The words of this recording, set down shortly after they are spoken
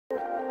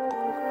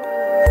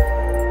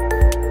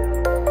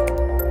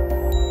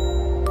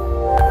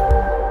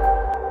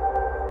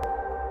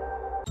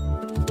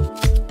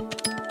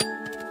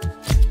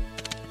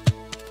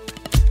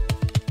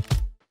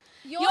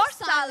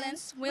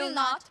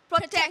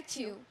protect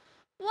you.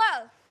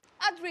 Well,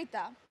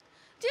 Adrita,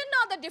 do you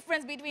know the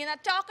difference between a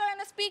talker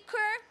and a speaker?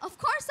 Of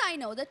course I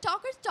know. The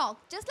talkers talk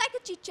just like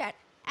a chit-chat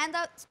and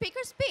the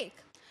speakers speak.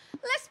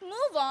 Let's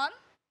move on.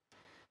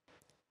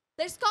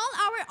 Let's call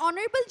our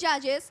honorable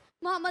judges,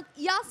 Muhammad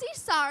Yasir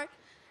Sar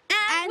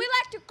And we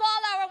like to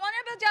call our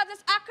honorable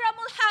judges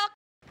Akramul Haq.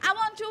 I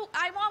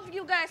want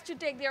you guys to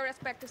take their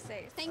respective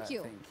says. Thank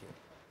you. Thank you.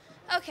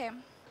 Okay.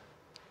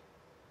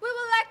 We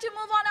would like to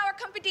move on our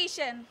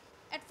competition.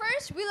 At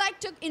first, we like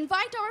to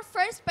invite our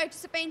first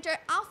participant,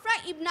 Afra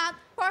Ibnat,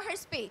 for her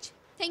speech.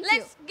 Thank you.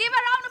 Let's give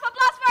a round of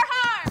applause for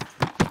her.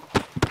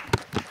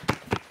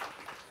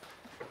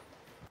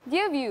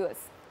 Dear viewers,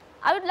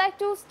 I would like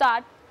to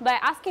start by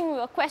asking you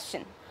a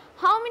question.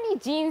 How many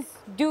genes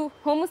do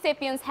Homo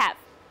sapiens have?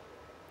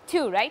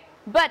 2, right?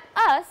 But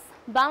us,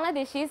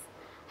 Bangladeshis,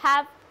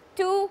 have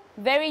 2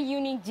 very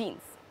unique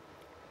genes.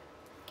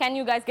 Can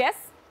you guys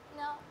guess?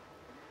 No.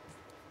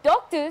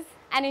 Doctors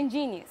and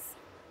engineers.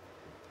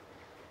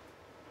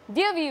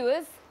 Dear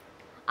viewers,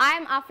 I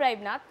am Afra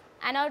Ibnat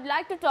and I would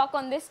like to talk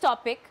on this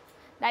topic,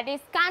 that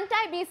is, can't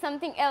I be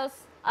something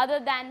else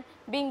other than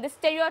being the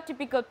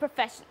stereotypical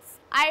professions?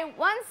 I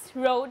once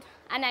wrote,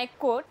 and I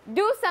quote,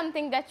 "Do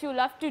something that you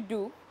love to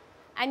do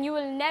and you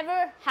will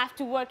never have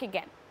to work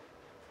again."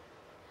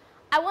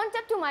 I went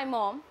up to my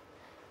mom,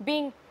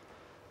 being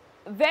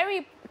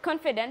very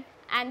confident,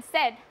 and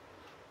said,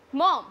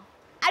 "Mom,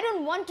 I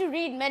don't want to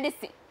read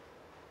medicine."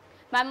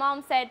 My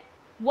mom said,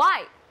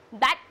 "Why?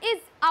 That is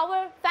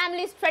our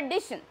family's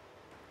tradition."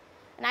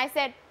 And I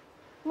said,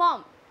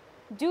 "Mom,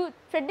 do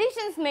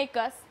traditions make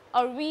us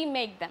or we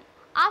make them?"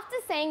 After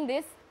saying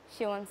this,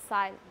 she went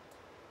silent.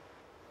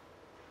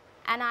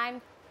 And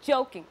I'm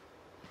joking.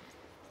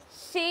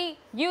 She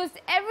used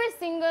every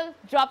single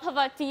drop of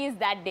her tears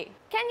that day.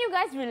 Can you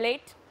guys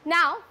relate?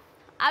 Now,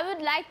 I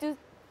would like to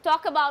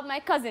talk about my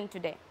cousin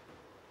today.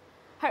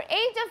 Her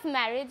age of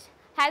marriage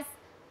has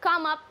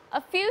come up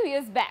a few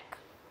years back,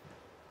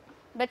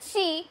 but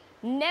she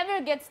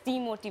never gets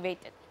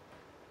demotivated.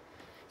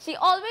 She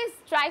always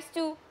tries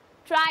to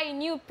try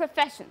new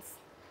professions.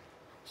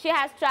 She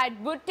has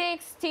tried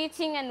boutiques,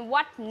 teaching, and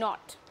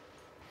whatnot.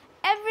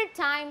 Every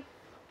time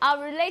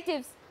our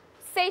relatives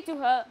say to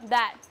her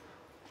that,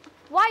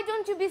 "Why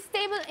don't you be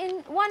stable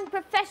in one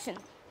profession?"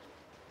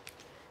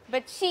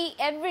 But she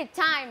every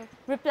time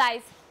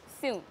replies,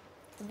 "Soon,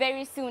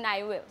 very soon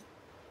I will."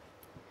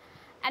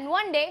 And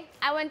one day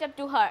I went up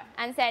to her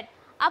and said,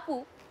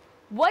 "Apu,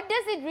 what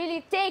does it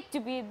really take to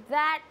be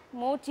that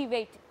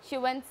motivated?" She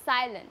went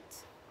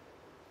silent.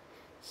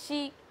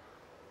 She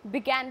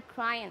began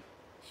crying.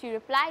 She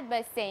replied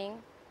by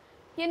saying,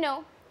 "You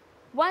know,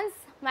 once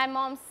my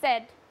mom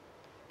said,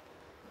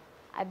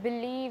 'I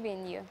believe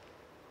in you.'"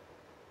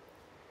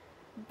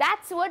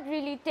 That's what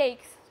really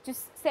takes to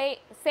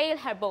sail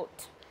her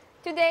boat.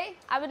 Today,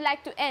 I would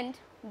like to end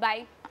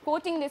by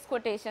quoting this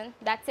quotation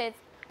that says,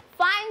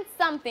 "Find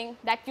something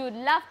that you would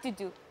love to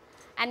do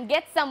and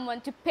get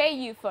someone to pay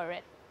you for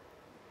it."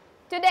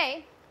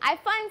 Today, I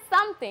find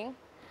something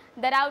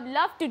that I would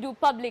love to do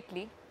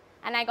publicly,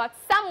 and I got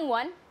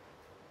someone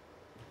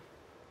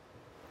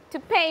to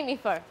pay me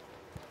for.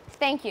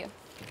 Thank you.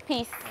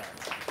 Peace.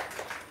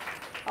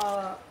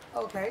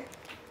 Okay.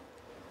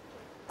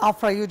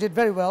 Afra, you did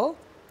very well.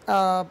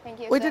 Thank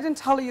you, We sir. didn't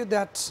tell you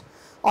that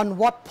on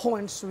what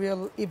points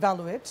we'll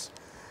evaluate.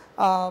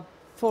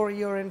 For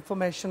your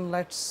information,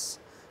 let's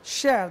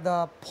share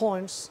the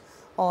points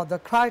or the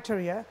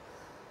criteria.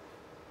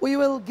 We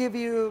will give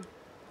you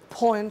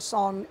points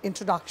on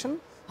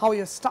introduction, how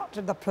you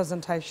started the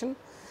presentation,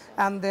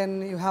 and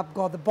then you have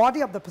got the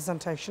body of the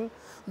presentation,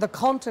 the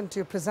content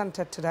you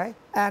presented today,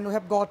 and we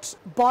have got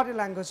body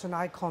language and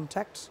eye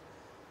contact,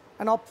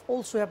 and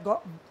also have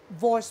got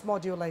voice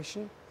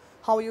modulation,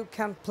 how you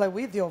can play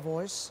with your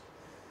voice,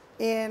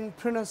 in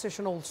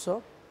pronunciation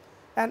also,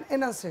 and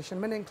enunciation,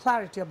 meaning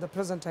clarity of the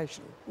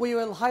presentation. We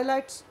will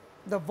highlight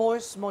the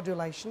voice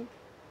modulation,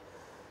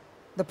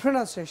 the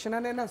pronunciation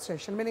and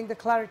enunciation, meaning the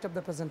clarity of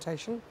the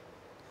presentation,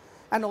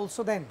 and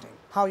also the ending,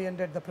 how you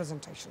ended the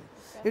presentation.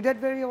 Okay. You did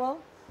very well,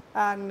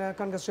 and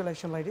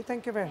congratulations, lady.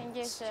 Thank you very much. Thank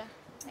you, sir.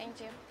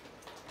 Thank you.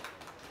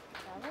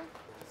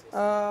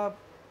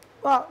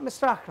 Well,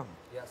 Mr. Akram.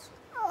 Yes.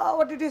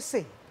 What did you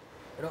see?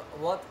 You know,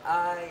 what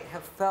I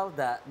have felt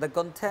that the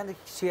content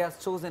she has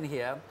chosen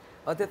here,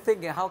 what they're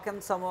thinking, how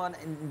can someone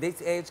in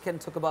this age can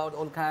talk about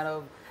all kind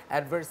of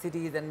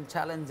adversities and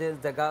challenges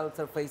the girls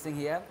are facing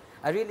here.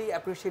 I really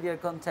appreciate your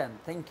content.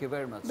 Thank you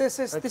very much. This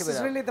is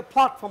really the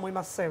platform, we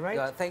must say, right?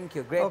 Yeah, thank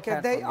you. Great Okay,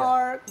 platform, they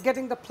are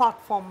getting the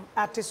platform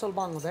at Tesol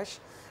Bangladesh,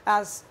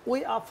 as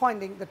we are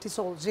finding the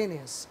Tesol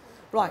genius.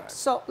 Right,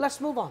 so let's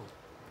move on.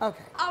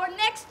 Okay. Our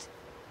next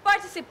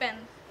participant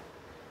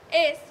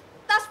is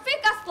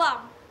Tasfiq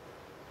Aslam.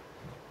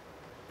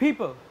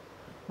 People,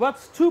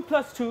 what's 2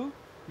 plus 2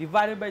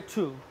 divided by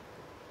 2?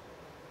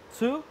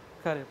 2?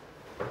 Cut it.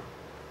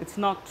 It's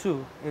not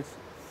 2, it's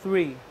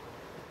 3.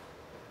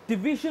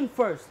 Division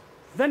first,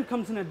 then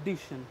comes an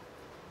addition.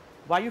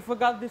 Why you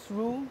forgot this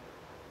rule?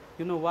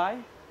 You know why?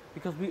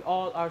 Because we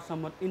all are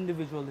somewhat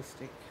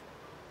individualistic.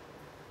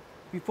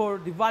 before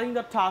dividing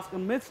the task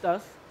amidst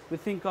us, we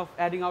think of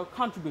adding our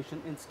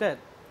contribution instead.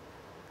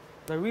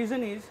 The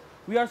reason is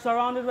we are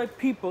surrounded by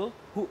people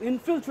who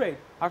infiltrate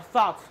our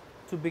thoughts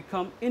to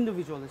become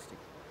individualistic.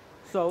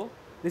 So,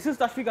 this is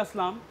Tashfiq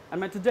Aslam,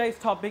 and my today's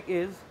topic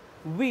is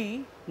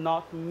we,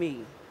 not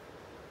me.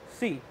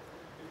 See,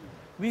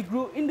 we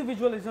grew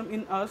individualism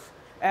in us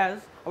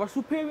as our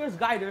superiors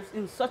guide us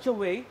in such a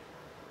way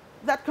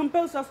that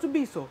compels us to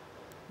be so.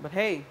 But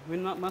hey, we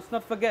must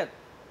not forget,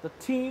 the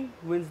team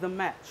wins the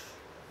match,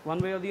 one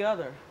way or the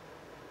other.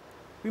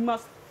 We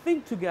must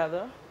think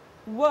together,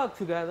 work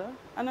together,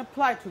 and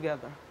apply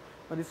together.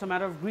 But it's a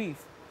matter of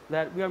grief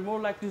that we are more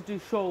likely to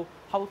show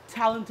how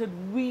talented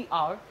we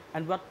are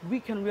and what we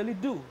can really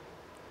do.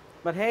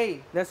 But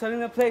hey, there's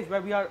certainly a place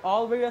where we are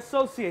all very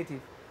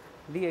associative,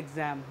 the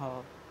exam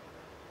hall.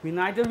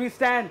 United we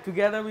stand,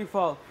 together we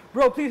fall.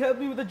 Bro, please help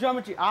me with the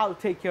geometry. I'll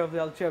take care of the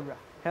algebra.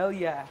 Hell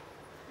yeah.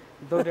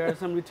 Though there are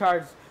some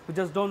retards who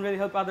just don't really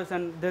help others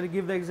and they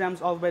give the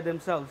exams all by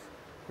themselves.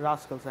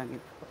 Rascals, I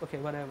mean. Okay,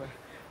 whatever.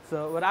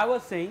 So what I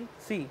was saying,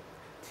 see,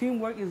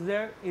 teamwork is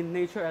there in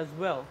nature as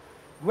well.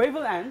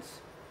 Gravel ants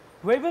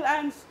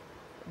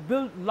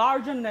build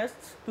larger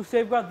nests to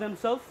safeguard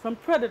themselves from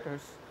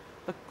predators.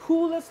 The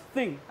coolest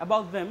thing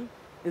about them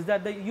is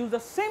that they use the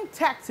same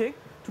tactic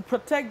to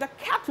protect the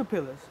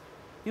caterpillars.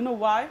 You know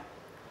why?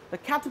 The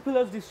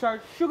caterpillars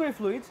discharge sugary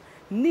fluids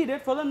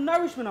needed for the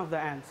nourishment of the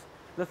ants.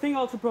 The thing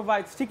also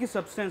provides sticky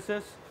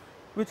substances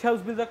which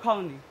helps build the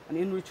colony. And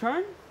in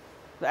return,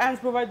 the ants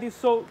provide these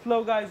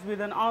slow guys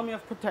with an army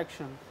of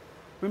protection.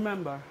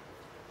 Remember,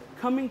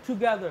 coming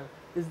together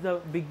is the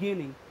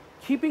beginning.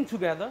 Keeping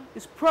together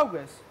is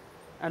progress.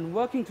 And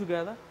working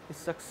together is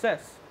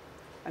success.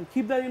 And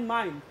keep that in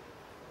mind.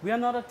 We are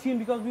not a team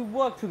because we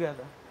work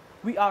together.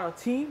 We are a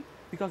team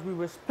because we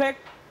respect,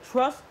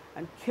 trust,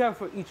 and care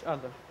for each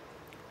other.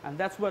 And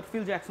that's what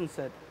Phil Jackson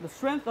said. The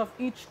strength of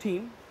each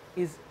team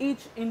is each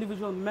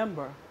individual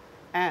member,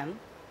 and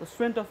the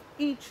strength of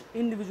each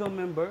individual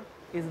member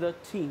is the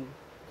team.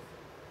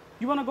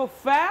 You want to go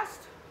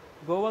fast?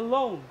 Go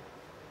alone.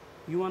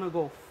 You want to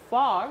go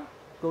far?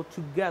 Go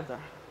together.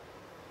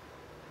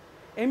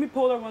 Amy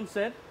Poehler once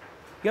said,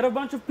 get a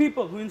bunch of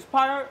people who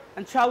inspire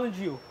and challenge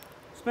you.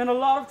 Spend a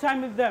lot of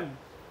time with them.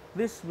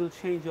 This will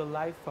change your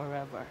life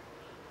forever.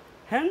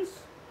 Hence,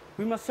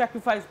 we must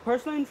sacrifice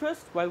personal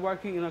interest while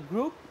working in a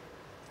group.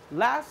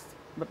 Last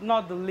but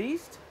not the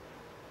least,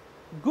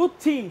 good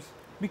teams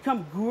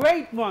become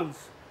great ones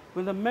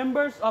when the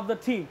members of the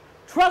team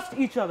trust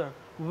each other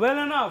well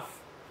enough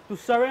to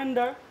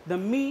surrender the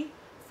me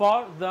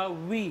for the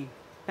we.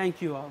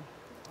 Thank you all.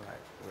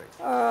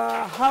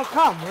 How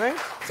come, right?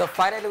 So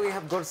finally we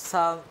have got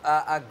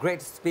a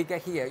great speaker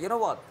here. You know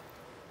what?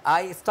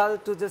 I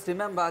started to just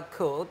remember a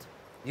quote,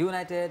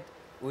 united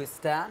we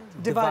stand,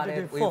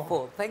 divided we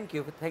fall. Thank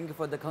you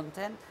for the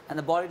content and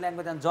the body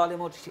language and jolly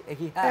mood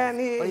he has. And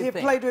he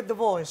played with the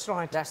voice,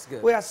 right? That's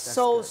good. We are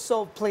That's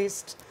so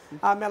pleased.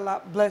 May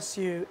Allah bless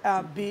you.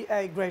 Be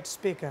a great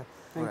speaker.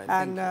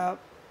 And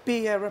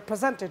be a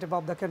representative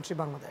of the country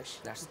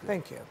Bangladesh. That's good.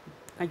 Thank you.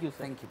 Thank you, sir.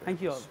 Thank you.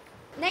 Thank you all.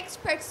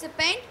 Next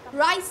participant,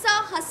 Raisa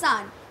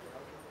Hassan.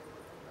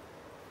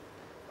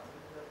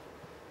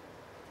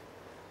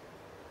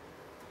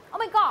 Oh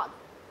my God,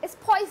 it's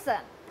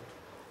poison.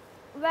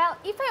 Well,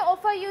 if I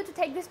offer you to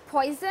take this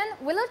poison,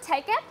 will you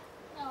take it?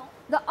 No.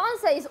 The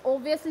answer is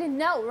obviously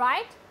no,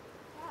 right?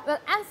 Yeah. Well,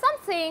 and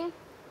something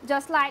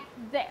just like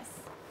this,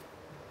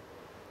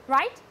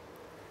 right?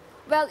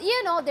 Well,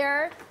 you know, there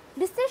are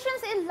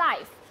decisions in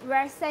life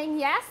where saying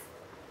yes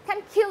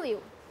can kill you,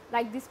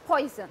 like this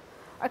poison,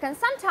 or can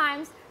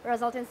sometimes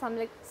result in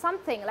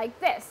something like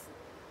this.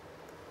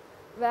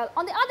 Well,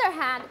 on the other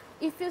hand,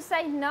 if you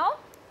say no,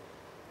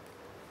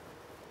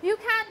 you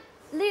can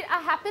lead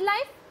a happy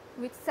life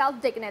with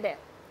self-dignity,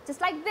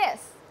 just like this.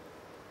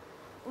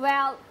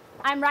 Well,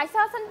 I'm Raisa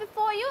Hassan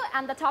before you,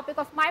 and the topic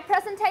of my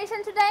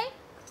presentation today,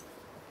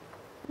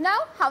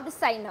 know how to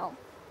say no.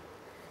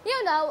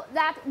 You know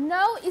that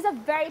no is a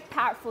very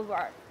powerful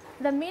word.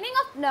 The meaning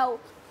of no,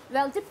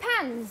 well,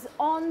 depends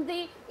on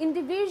the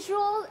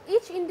individual,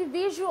 each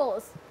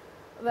individual's,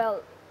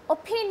 well,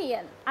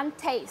 opinion and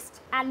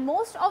taste. And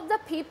most of the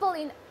people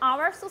in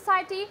our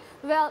society,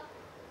 well,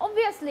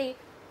 obviously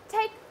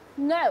take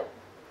no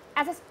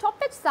as a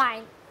stoppage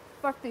sign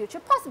for future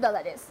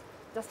possibilities,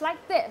 just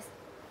like this.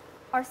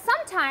 Or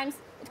sometimes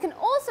it can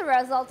also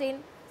result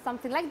in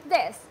something like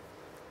this.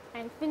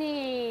 I'm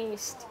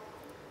finished.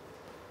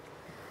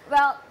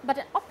 Well, but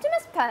an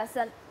optimist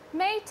person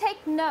may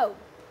take no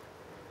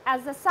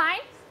as a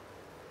sign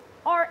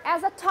or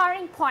as a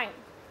turning point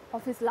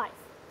of his life.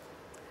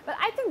 But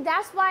I think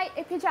that's why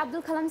APJ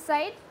Abdul Kalam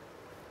said,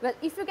 well,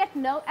 if you get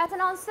no as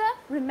an answer,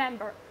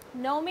 remember,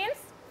 no means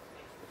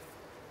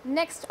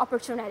next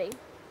opportunity.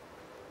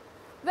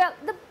 Well,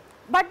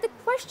 but the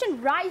question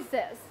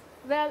rises,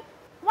 well,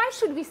 why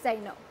should we say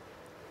no?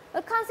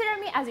 Well, consider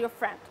me as your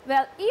friend.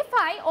 Well, if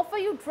I offer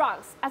you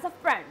drugs as a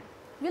friend,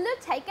 will you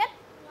take it?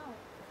 No.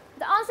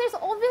 The answer is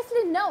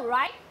obviously no,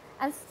 right?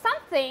 And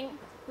something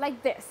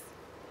like this,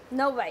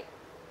 no way.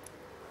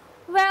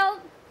 Well,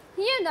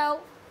 you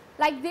know,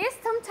 like this,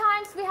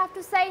 sometimes we have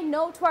to say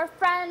no to our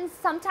friends,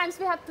 sometimes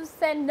we have to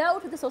say no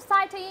to the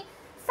society,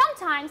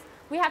 sometimes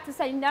we have to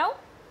say no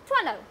to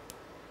a no.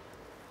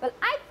 Well,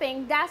 I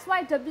think that's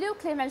why W.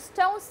 Clement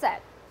Stone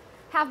said,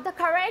 have the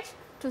courage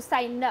to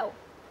say no.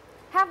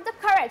 Have the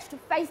courage to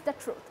face the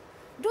truth.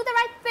 Do the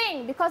right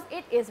thing because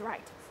it is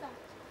right.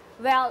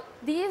 Well,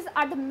 these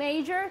are the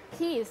major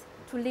keys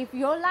to live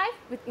your life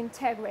with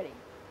integrity.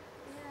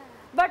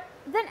 But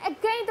then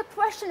again, the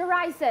question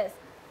arises,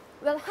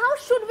 well, how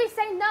should we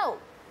say no?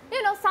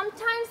 You know,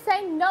 sometimes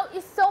saying no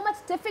is so much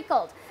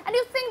difficult, and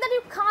you think that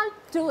you can't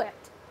do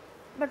it.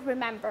 But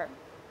remember,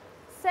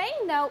 saying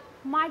no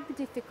might be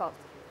difficult,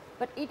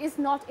 but it is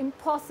not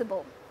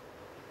impossible.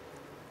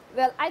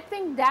 Well, I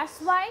think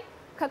that's why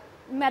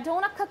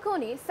Madonna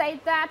Kakuni said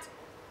that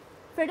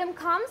freedom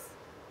comes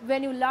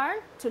when you learn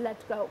to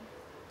let go.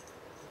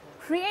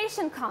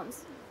 Creation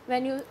comes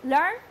when you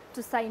learn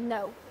to say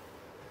no.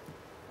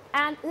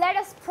 And let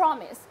us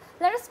promise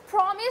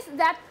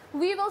that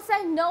we will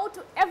say no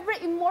to every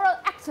immoral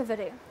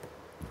activity.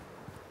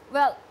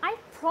 Well, I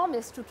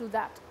promise to do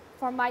that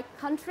for my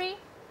country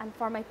and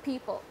for my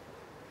people.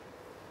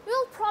 You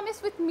will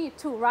promise with me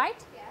too,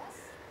 right?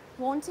 Yes.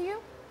 Won't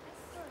you?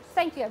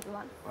 Thank you,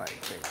 everyone. Right,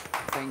 great.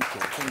 Thank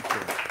you, thank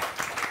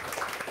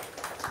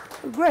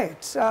you.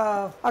 Great,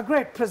 a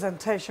great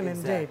presentation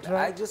indeed, Exactly.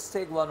 right? I just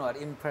take one word,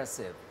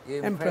 impressive.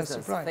 You Impressive, impress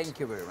us. right. Thank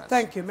you very much.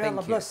 Thank you, may Thank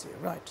Allah bless you,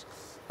 right.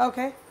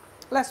 Okay,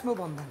 let's move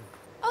on then.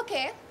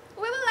 Okay,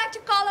 we would like to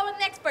call our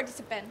next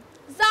participant,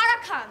 Zara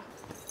Khan.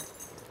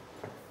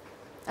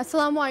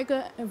 Assalamu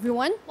alaikum,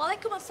 everyone.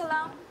 Walaikum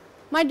assalam.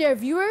 My dear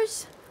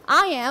viewers,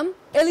 I am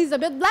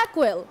Elizabeth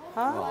Blackwell,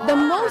 the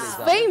most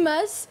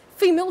famous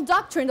female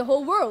doctor in the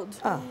whole world.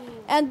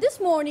 And this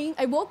morning,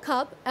 I woke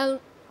up and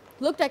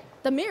looked at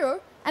the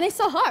mirror and I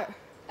saw her.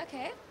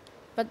 Okay.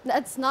 But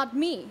that's not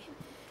me.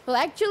 Well,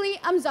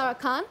 actually, I'm Zara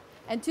Khan,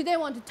 and today I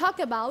want to talk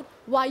about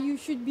why you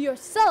should be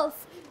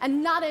yourself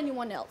and not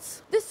anyone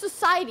else. This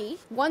society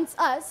wants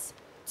us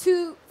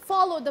to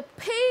follow the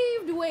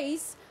paved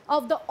ways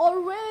of the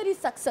already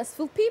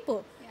successful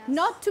people,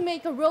 not to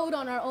make a road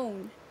on our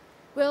own.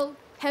 Well,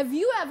 have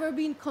you ever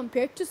been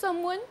compared to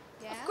someone?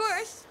 Yes. Of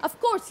course. Of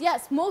course,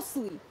 yes,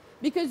 mostly.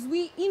 Because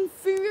we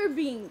inferior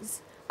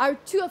beings are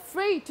too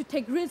afraid to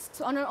take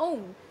risks on our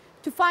own,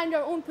 to find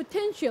our own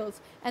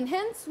potentials, and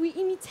hence we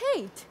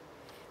imitate.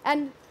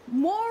 And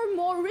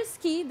more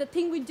risky, the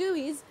thing we do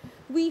is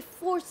we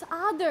force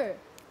others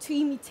to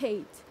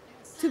imitate,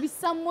 to be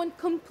someone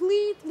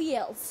completely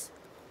else.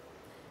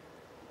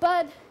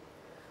 But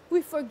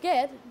we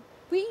forget,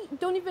 we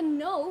don't even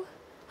know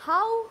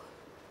how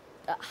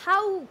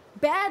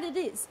bad it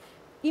is,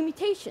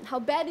 imitation, how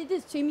bad it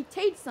is to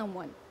imitate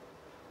someone.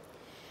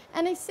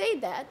 And I say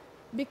that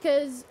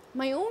because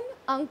my own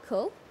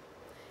uncle,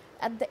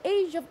 at the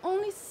age of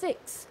only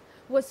 6,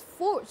 was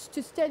forced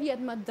to study at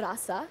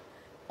madrasa,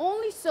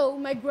 only so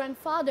my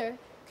grandfather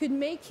could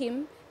make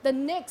him the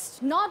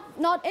next, not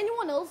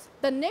anyone else,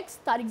 the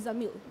next Tariq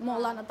Zamil,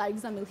 Maulana Tariq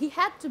Zamil. He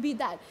had to be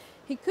that.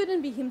 He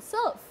couldn't be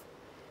himself.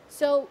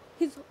 So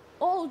his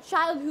whole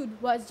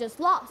childhood was just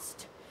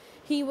lost.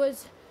 He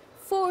was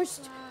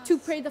forced to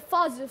pray the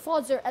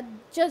Fajr at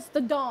just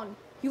the dawn.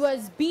 He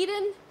was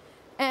beaten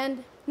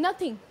and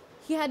nothing.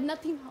 He had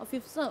nothing of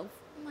himself.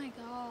 Oh my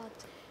God.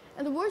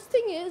 And the worst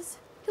thing is,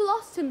 he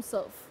lost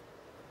himself.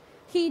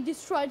 He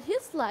destroyed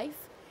his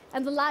life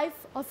and the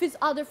life of his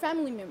other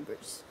family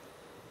members.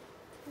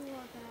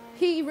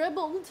 He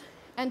rebelled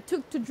and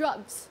took to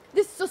drugs.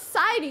 This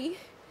society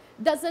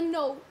doesn't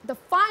know the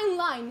fine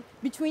line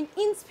between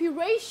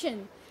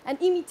inspiration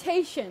and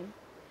imitation.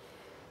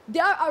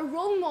 There are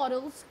role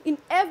models in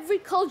every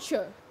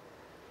culture.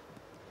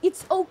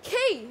 It's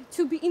okay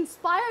to be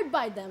inspired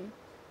by them,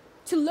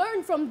 to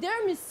learn from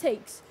their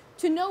mistakes,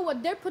 to know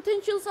what their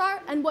potentials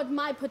are and what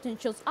my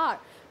potentials are.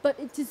 But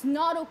it is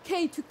not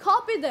okay to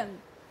copy them.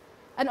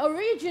 An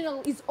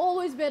original is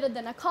always better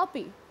than a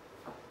copy.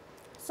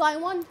 So I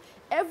want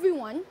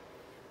everyone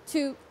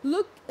to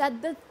look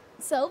at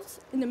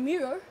themselves in the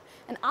mirror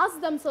and ask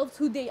themselves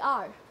who they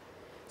are.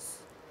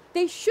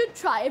 They should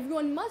try,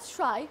 everyone must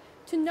try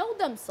to know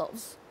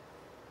themselves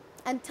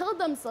and tell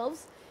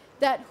themselves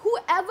that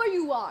whoever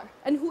you are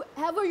and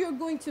whoever you're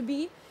going to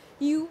be,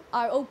 you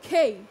are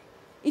okay.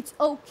 It's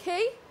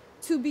okay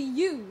to be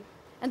you.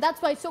 And that's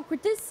why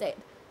Socrates said,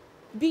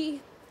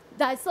 be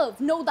thyself,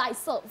 know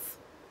thyself.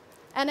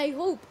 And I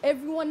hope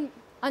everyone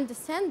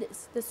understands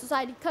this. The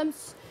society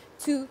comes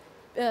to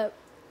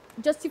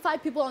justify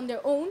people on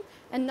their own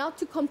and not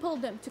to compel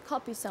them to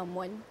copy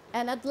someone.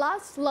 And at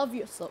last, love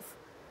yourself.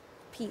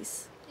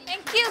 Peace.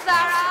 Thank you,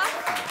 Zara.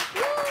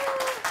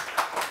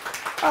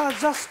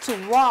 Just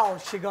wow,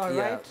 she got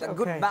Yeah, right. a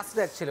good message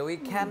actually. We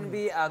can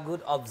be a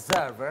good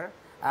observer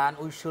and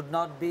we should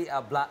not be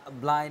a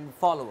blind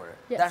follower.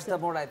 Yes, That's sir. the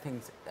more I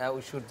think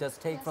we should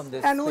just take from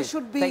this. And we speech.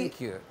 should be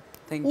Thank you.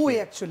 Thank We you.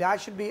 actually, I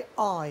should be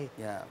I.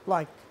 Yeah.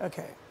 Like,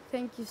 okay.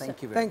 Thank you, sir.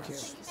 Thank you very Thank much.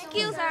 you. Thank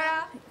you,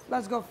 Zara.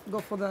 Let's go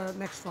for the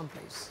next one,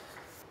 please.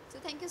 So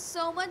thank you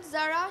so much,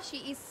 Zara. She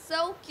is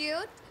so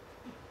cute.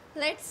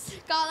 Let's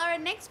call our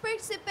next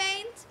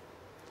participant,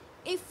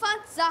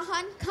 Ifat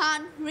Zahan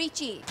Khan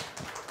Richie.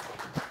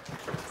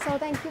 So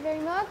thank you very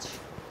much.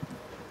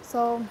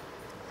 So,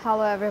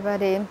 hello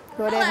everybody.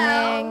 Good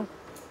Hello. evening.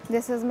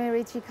 This is me,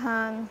 Richie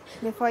Khan.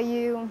 Before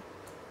you.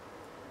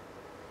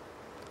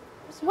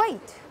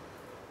 Wait.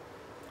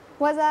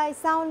 Was I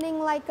sounding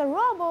like a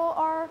robo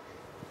or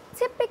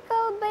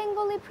typical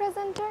Bengali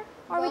presenter?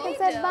 Or we can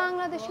say Both.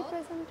 Bangladeshi Both.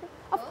 presenter?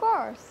 Of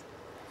course.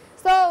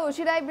 So,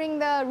 should I bring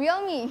the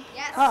real me?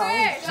 Yes, Oh,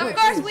 first. sure. Of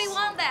course, we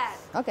want that.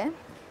 Okay.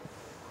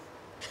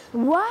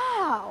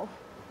 Wow.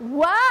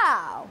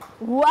 Wow.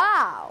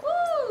 Wow.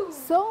 Woo.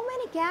 So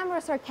many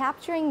cameras are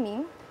capturing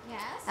me.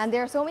 Yes. And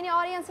there are so many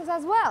audiences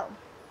as well.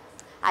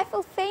 I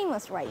feel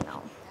famous right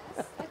now.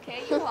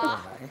 Okay, you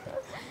are.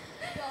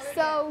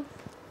 So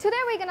today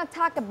we're gonna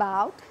talk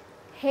about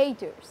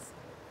haters.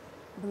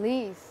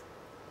 Please,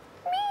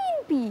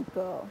 mean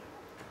people.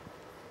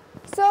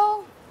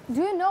 So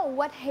do you know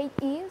what hate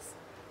is?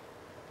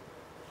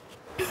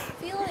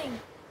 Feeling.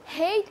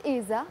 Hate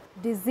is a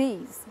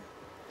disease.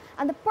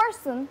 And the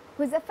person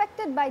who is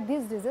affected by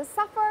this disease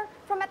suffer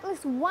from at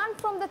least one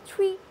from the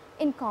three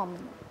in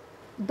common.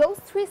 Those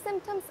three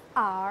symptoms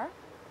are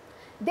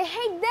they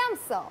hate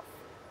themselves,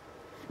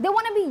 they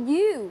want to be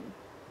you,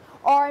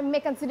 or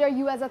may consider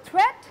you as a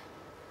threat,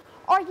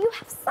 or you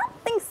have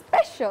something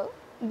special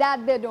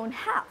that they don't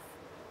have.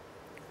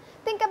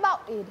 Think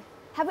about it.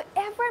 Have you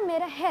ever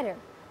met a hater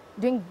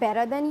doing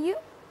better than you?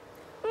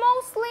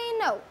 Mostly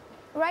no,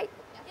 right?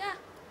 Yeah.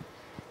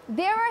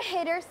 There are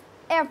haters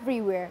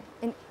everywhere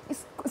in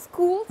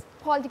schools,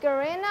 political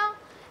arena,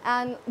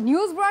 and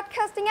news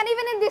broadcasting, and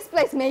even in this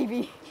place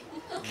maybe.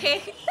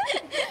 Okay.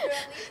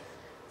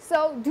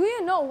 So, do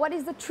you know what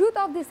is the truth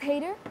of this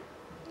hater?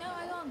 No,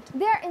 I don't.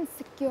 They're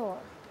insecure.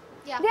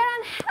 Yeah. They're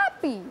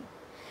unhappy.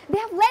 They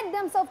have led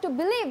themselves to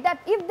believe that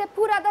if they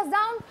put others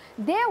down,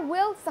 they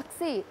will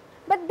succeed.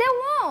 But they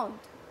won't.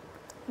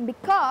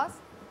 Because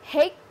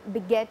hate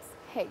begets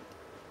hate.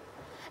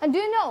 And do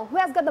you know who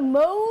has got the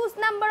most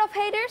number of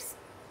haters?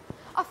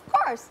 Of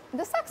course,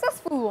 the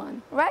successful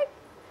one, right?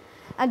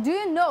 And do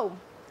you know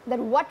that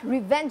what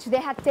revenge they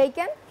had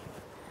taken?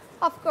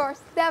 Of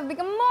course, they have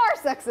become more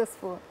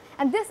successful.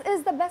 And this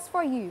is the best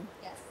for you.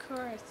 Yes. Of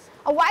course.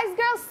 A wise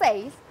girl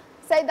say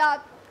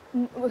that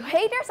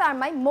haters are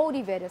my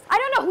motivators. I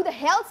don't know who the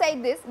hell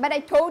said this, but I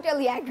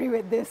totally agree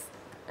with this.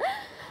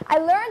 I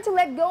learned to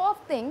let go of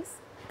things,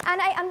 and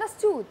I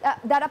understood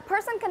that a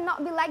person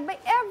cannot be liked by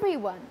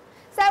everyone.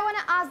 So I want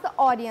to ask the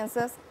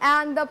audiences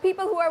and the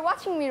people who are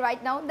watching me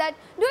right now that,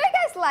 do you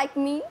guys like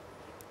me?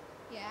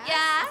 Yes.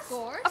 Yes. Of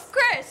course. Of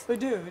course. We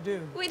do, we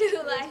do. We do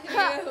like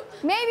you.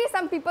 Maybe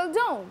some people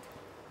don't.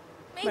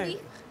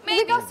 Maybe.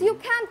 Maybe. Because you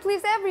can't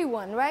please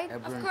everyone, right?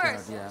 Everyone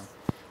course. cannot,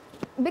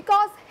 yeah.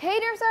 Because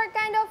haters are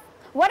kind of,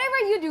 whatever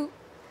you do,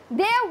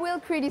 they will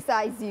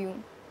criticize you.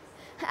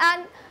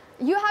 And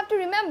you have to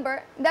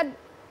remember that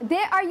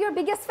they are your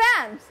biggest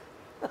fans.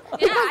 Yeah,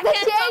 Because I they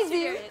can chase consider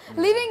you, it.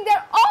 leaving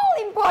their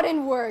all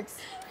important works.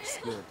 It's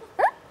good.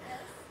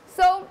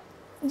 So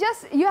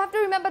just you have to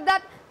remember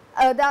that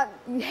that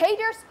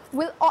haters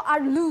are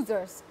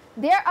losers.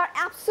 They are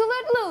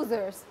absolute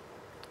losers.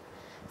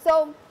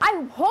 So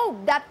I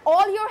hope that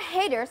all your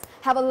haters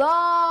have a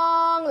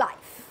long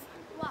life,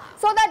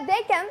 so that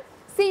they can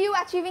see you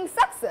achieving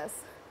success.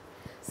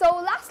 So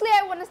lastly,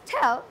 I want to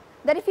tell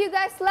that if you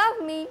guys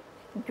love me,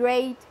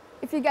 great.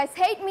 If you guys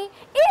hate me,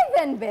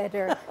 even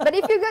better. But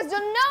if you guys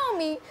don't know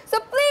me, so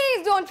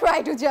please don't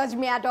try to judge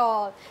me at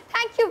all.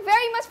 Thank you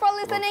very much for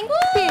listening.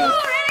 Peace.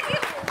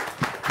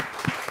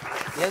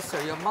 Yes,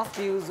 sir. You must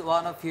use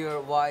one of your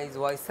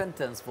wise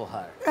sentence for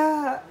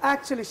her.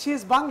 Actually, she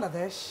is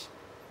Bangladesh.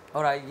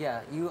 All right,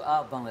 yeah, you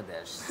are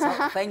Bangladesh. So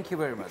thank you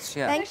very much.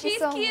 Yeah. Thank you She's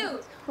so cute.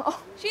 much.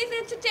 Oh, She's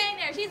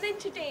entertainer. She's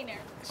entertainer.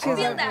 She's Feel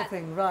that.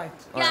 everything, right.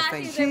 All right, Yeah,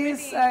 thank she's you.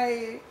 She's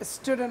everything. a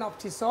student of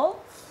Tesol.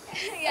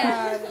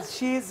 Yeah. And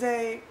she's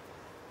a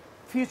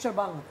future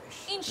Bangladesh.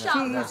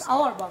 Inshallah. She is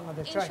our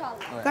Bangladesh, right? Inshallah.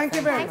 All right, Thank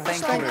you very much.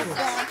 Thank you so very much. much.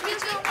 Thank you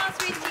so much,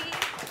 Richie.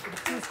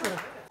 She's good.